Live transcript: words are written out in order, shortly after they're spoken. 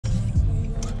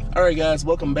Alright guys,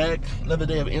 welcome back. Another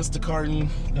day of Instacarting.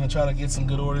 Gonna try to get some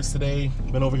good orders today.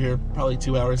 Been over here probably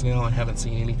 2 hours now. I haven't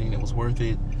seen anything that was worth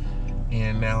it.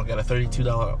 And now I got a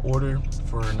 $32 order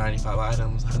for 95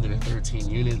 items, 113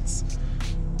 units.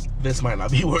 This might not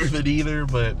be worth it either,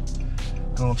 but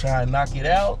gonna try and knock it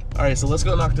out. Alright, so let's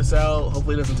go knock this out.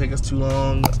 Hopefully it doesn't take us too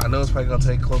long. I know it's probably gonna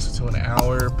take closer to an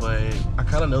hour, but I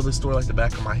kinda know this store like the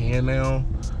back of my hand now.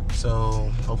 So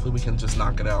hopefully we can just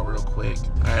knock it out real quick.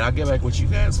 All right, I'll get back with you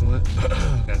guys when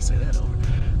gotta say that over.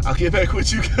 I'll get back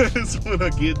with you guys when I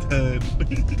get done.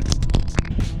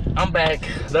 I'm back.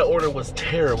 That order was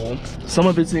terrible. Some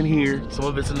of it's in here, some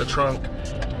of it's in the trunk.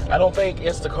 I don't think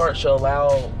Instacart should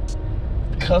allow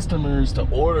customers to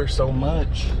order so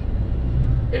much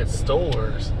at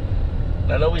stores.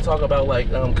 And I know we talk about like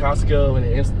Costco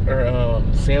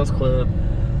and Sam's Club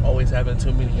always having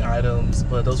too many items,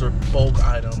 but those are bulk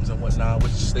items and whatnot,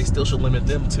 which they still should limit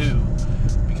them too,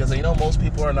 because you know most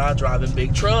people are not driving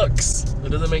big trucks. It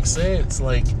doesn't make sense.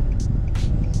 Like,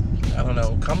 I don't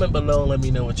know. Comment below and let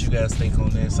me know what you guys think on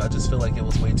this. I just feel like it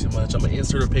was way too much. I'm gonna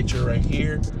insert a picture right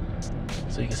here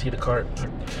so you can see the cart.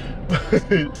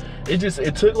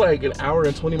 it took like an hour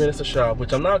and 20 minutes to shop,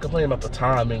 which I'm not complaining about the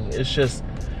timing. It's just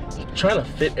trying to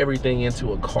fit everything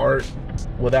into a cart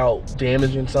without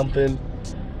damaging something.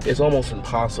 It's almost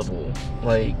impossible.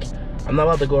 Like, I'm not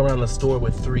about to go around the store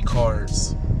with 3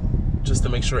 carts just to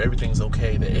make sure everything's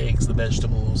okay. The eggs, the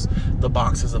vegetables, the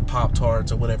boxes of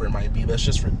Pop-Tarts or whatever it might be. That's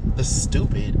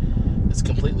stupid. It's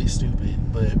completely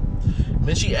stupid. But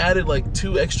then she added like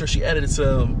 2 extra. She added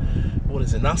some, what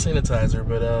is it? Not sanitizer,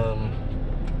 but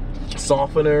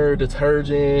softener,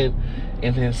 detergent,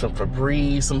 and then some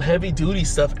Febreze, some heavy duty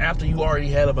stuff after you already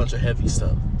had a bunch of heavy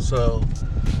stuff. So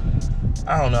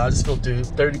I don't know, I just feel, dude,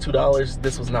 $32,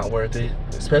 this was not worth it,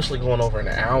 especially going over an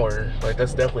hour. Like,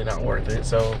 that's definitely not worth it.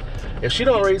 So if she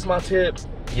don't raise my tip,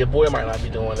 your boy might not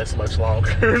be doing this much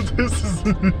longer. This is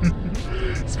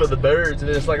it's for the birds,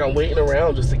 and it's like I'm waiting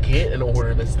around just to get an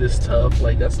order that's this tough.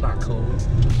 Like, that's not cool.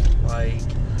 Like,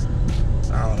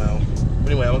 I don't know.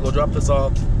 But anyway, I'm gonna go drop this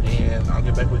off, and I'll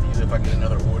get back with you if I get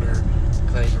another order,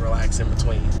 because I need to relax in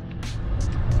between.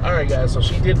 Alright guys, so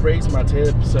she did raise my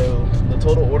tip, so the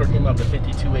total order came out to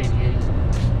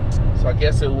 $52.88. So I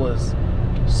guess it was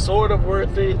sort of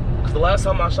worth it, because the last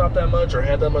time I shopped that much or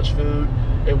had that much food,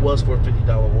 it was for a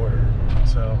 $50 order.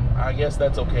 So I guess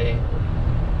that's okay.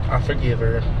 I forgive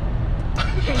her.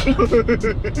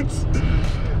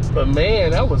 But man,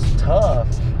 that was tough.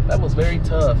 That was very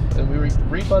tough. And we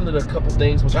refunded a couple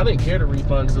things, which I didn't care to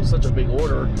refund because it was such a big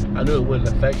order. I knew it wouldn't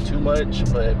affect too much,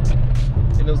 but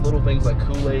and those little things like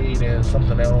Kool-Aid and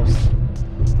something else, I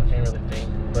can't really think.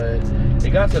 But it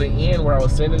got to the end where I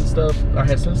was sending stuff. I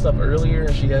had sent stuff earlier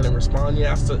and she hadn't responded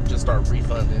yet. I just started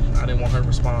refunding. I didn't want her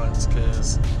response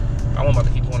because I wasn't about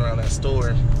to keep going around that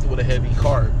store with a heavy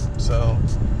cart. So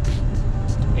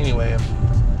anyway,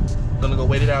 I'm gonna go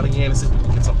wait it out again and see if we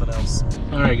can get something else.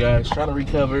 All right guys, trying to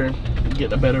recover,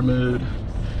 get in a better mood,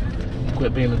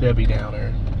 quit being a Debbie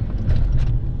Downer.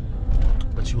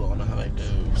 But you all know how that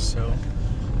goes. So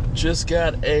just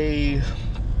got a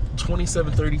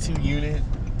 2732 unit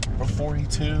for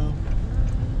 42.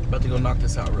 About to go knock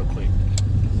this out real quick.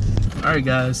 All right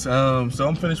guys, so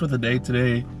I'm finished with the day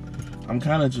today. I'm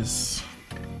kind of just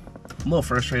a little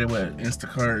frustrated with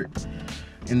Instacart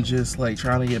and just like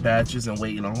trying to get batches and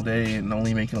waiting all day and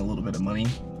only making a little bit of money.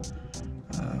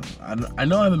 I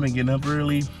know I haven't been getting up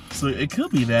early, so it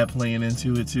could be that playing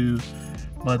into it too.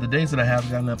 But the days that I have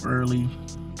gotten up early,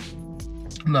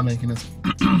 I'm not making as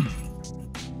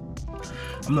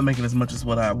I'm not making as much as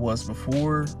what I was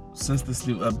before since this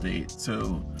new update.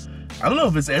 So I don't know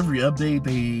if it's every update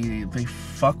they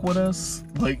fuck with us,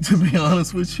 like, to be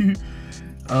honest with you.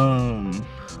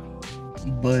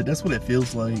 But that's what it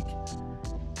feels like.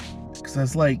 Cause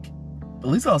it's like, at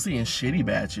least I was seeing shitty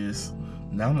batches.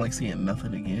 Now I'm like seeing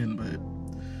nothing again, but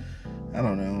I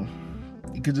don't know.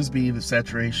 It could just be the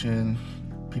saturation,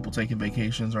 people taking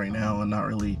vacations right now and not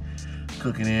really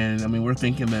cooking in. I mean, we're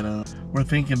thinking that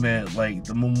like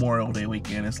the Memorial Day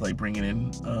weekend is like bringing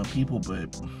in people,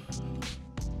 but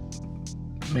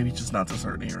maybe just not to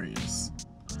certain areas.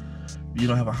 You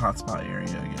don't have a hotspot area,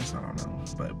 I guess. I don't know.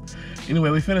 But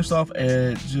anyway, we finished off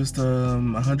at just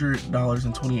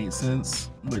 $100.28,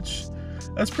 which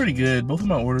that's pretty good. Both of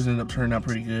my orders ended up turning out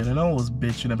pretty good. I know I was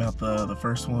bitching about the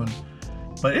first one,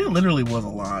 but it literally was a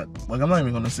lot. Like, I'm not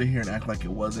even gonna sit here and act like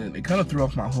it wasn't. It kind of threw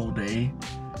off my whole day.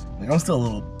 Like, I'm still a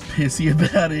little pissy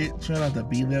about it. Try not to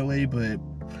be that way, but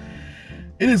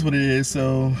it is what it is.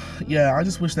 So yeah, I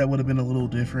just wish that would have been a little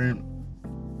different.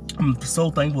 I'm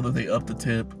so thankful that they upped the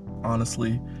tip,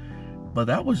 honestly. But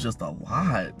that was just a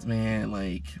lot, man.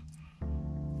 Like,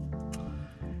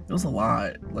 it was a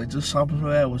lot. Like, just shopping for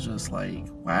that was just like,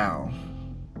 wow.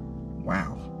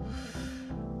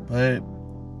 But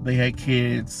they had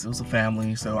kids. It was a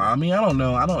family. So, I mean, I don't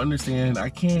know. I don't understand. I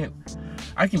can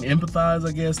empathize,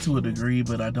 I guess, to a degree,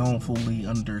 but I don't fully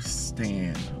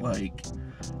understand, like,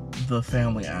 the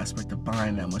family aspect of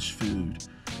buying that much food.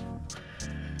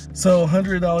 So,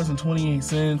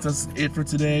 $100.28. That's it for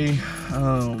today.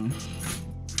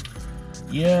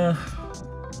 Yeah,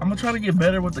 I'm gonna try to get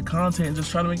better with the content and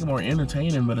just try to make it more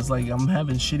entertaining, but it's like I'm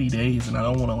having shitty days and I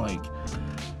don't want to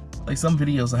like some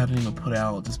videos I haven't even put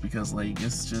out just because, like,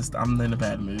 it's just, I'm in a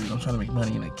bad mood. I'm trying to make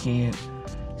money and I can't.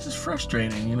 It's just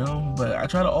frustrating, you know, but I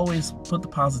try to always put the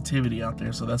positivity out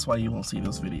there, so that's why you won't see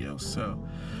those videos. So,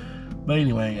 but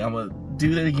anyway, I'm gonna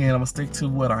do that again. I'm gonna stick to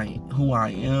who I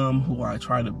am, who I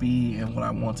try to be, and what I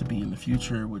want to be in the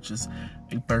future, which is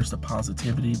a burst of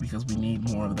positivity, because we need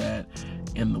more of that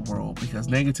in the world, because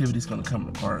negativity is going to come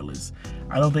regardless.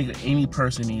 I don't think any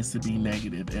person needs to be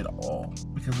negative at all,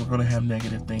 because we're going to have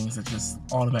negative things that just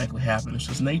automatically happen. It's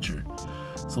just nature.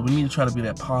 So we need to try to be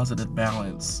that positive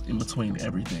balance in between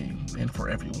everything and for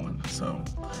everyone. So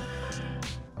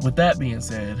with that being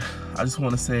said, I just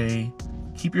want to say,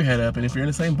 keep your head up, and if you're in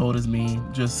the same boat as me,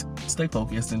 just stay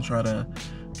focused and try to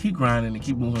keep grinding and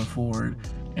keep moving forward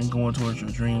and going towards your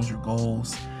dreams, your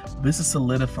goals. This is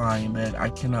solidifying that I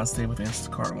cannot stay with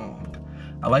Instacart long.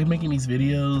 I like making these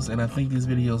videos, and I think these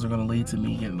videos are going to lead to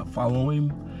me getting a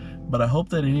following, but I hope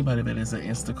that anybody that is an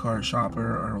Instacart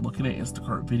shopper or looking at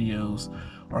Instacart videos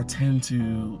or tend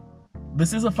to,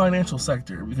 this is a financial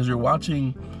sector, because you're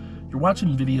watching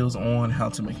videos on how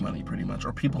to make money, pretty much,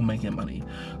 or people making money.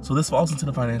 So this falls into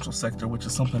the financial sector, which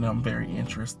is something I'm very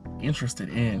interested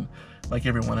in, like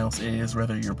everyone else is,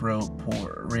 whether you're broke,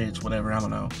 poor, rich, whatever, I don't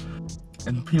know.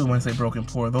 And people might say broke and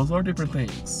poor. Those are different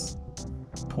things.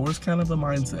 Poor is kind of a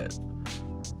mindset.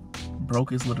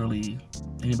 Broke is literally,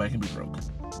 anybody can be broke.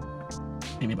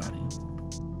 Anybody.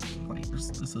 Like,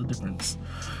 there's a difference.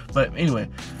 But anyway,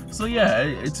 so yeah,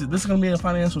 this is gonna be a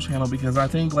financial channel, because I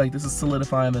think, like, this is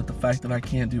solidifying that the fact that I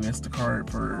can't do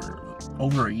Instacart for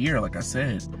over a year, like I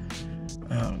said.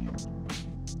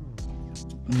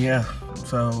 Yeah,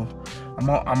 so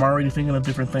I'm already thinking of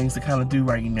different things to kind of do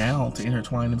right now to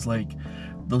intertwine. It's like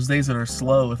those days that are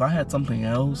slow, if I had something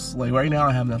else, like right now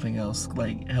I have nothing else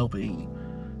like helping,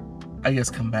 I guess,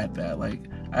 combat that. Like,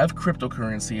 I have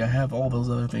cryptocurrency, I have all those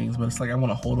other things, but it's like I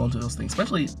want to hold on to those things,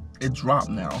 especially it dropped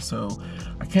now, so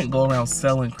I can't go around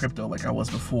selling crypto like I was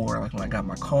before, like when I got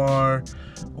my car,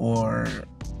 or,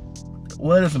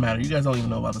 well, it doesn't matter, you guys don't even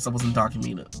know about this. I wasn't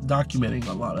documenting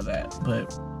a lot of that,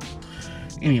 but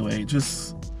anyway,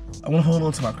 just, I want to hold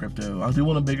on to my crypto. I do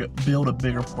want to build a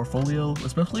bigger portfolio,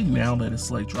 especially now that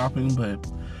it's like dropping, but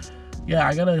yeah,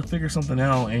 I gotta figure something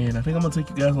out, and I think I'm gonna take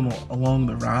you guys along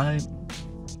the ride,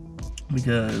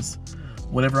 because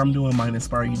whatever I'm doing might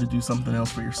inspire you to do something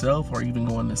else for yourself, or even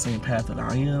go on the same path that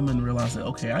I am and realize that,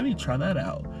 okay, I need to try that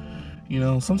out. You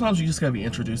know, sometimes you just gotta be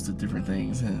introduced to different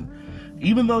things, and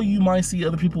even though you might see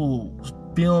other people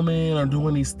filming or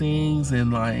doing these things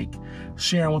and like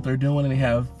sharing what they're doing, and they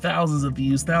have thousands of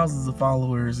views, thousands of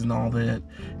followers and all that,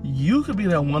 you could be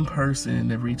that one person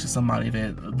that reaches somebody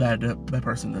that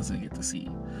person doesn't get to see,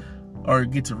 or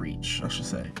get to reach, I should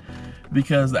say.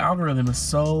 Because the algorithm is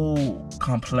so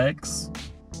complex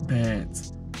that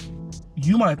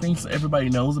you might think everybody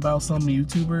knows about some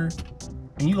YouTuber,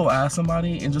 and you go ask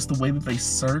somebody, and just the way that they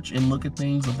search and look at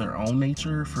things of their own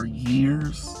nature for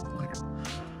years, like,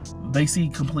 they see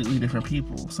completely different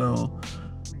people. So,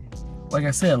 like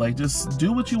I said, like, just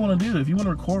do what you want to do. If you want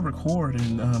to record,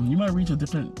 and you might reach a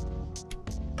different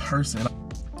person.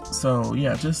 So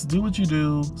yeah, just do what you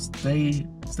do, stay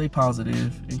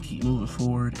positive, and keep moving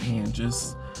forward, and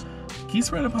just keep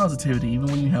spreading positivity even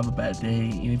when you have a bad day.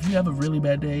 And if you have a really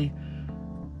bad day,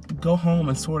 go home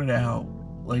and sort it out.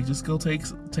 Like, just go take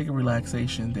a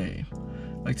relaxation day.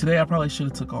 Like today I probably should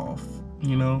have took off,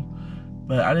 you know,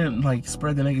 but I didn't like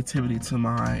spread the negativity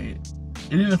it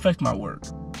didn't affect my work.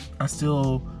 I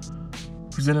still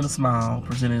presented a smile,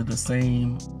 presented the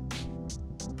same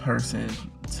person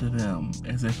to them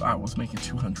as if I was making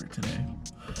 200 today.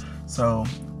 So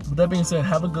with that being said,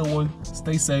 have a good one,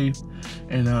 stay safe,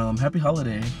 and happy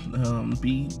holiday.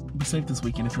 Be safe this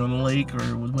weekend. If you're on the lake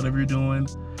or whatever you're doing,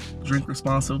 drink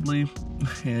responsibly,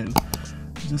 and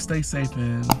just stay safe,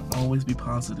 and always be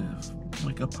positive.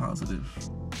 Wake up positive.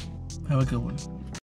 Have a good one.